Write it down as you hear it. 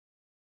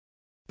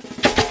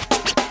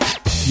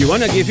You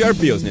wanna give your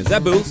business a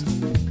boost?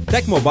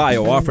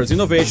 Tecmobile offers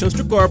innovations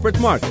to corporate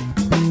market.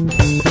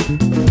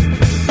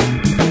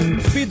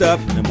 Speed up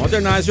and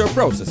modernize your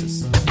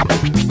processes.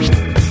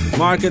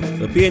 Market,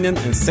 opinion,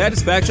 and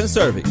satisfaction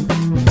survey.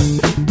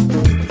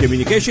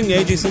 Communication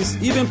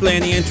agencies, event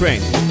planning and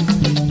training.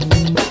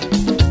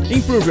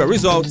 Improve your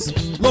results,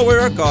 lower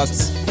your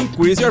costs,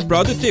 increase your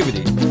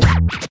productivity.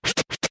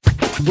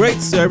 Great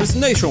service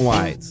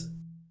nationwide.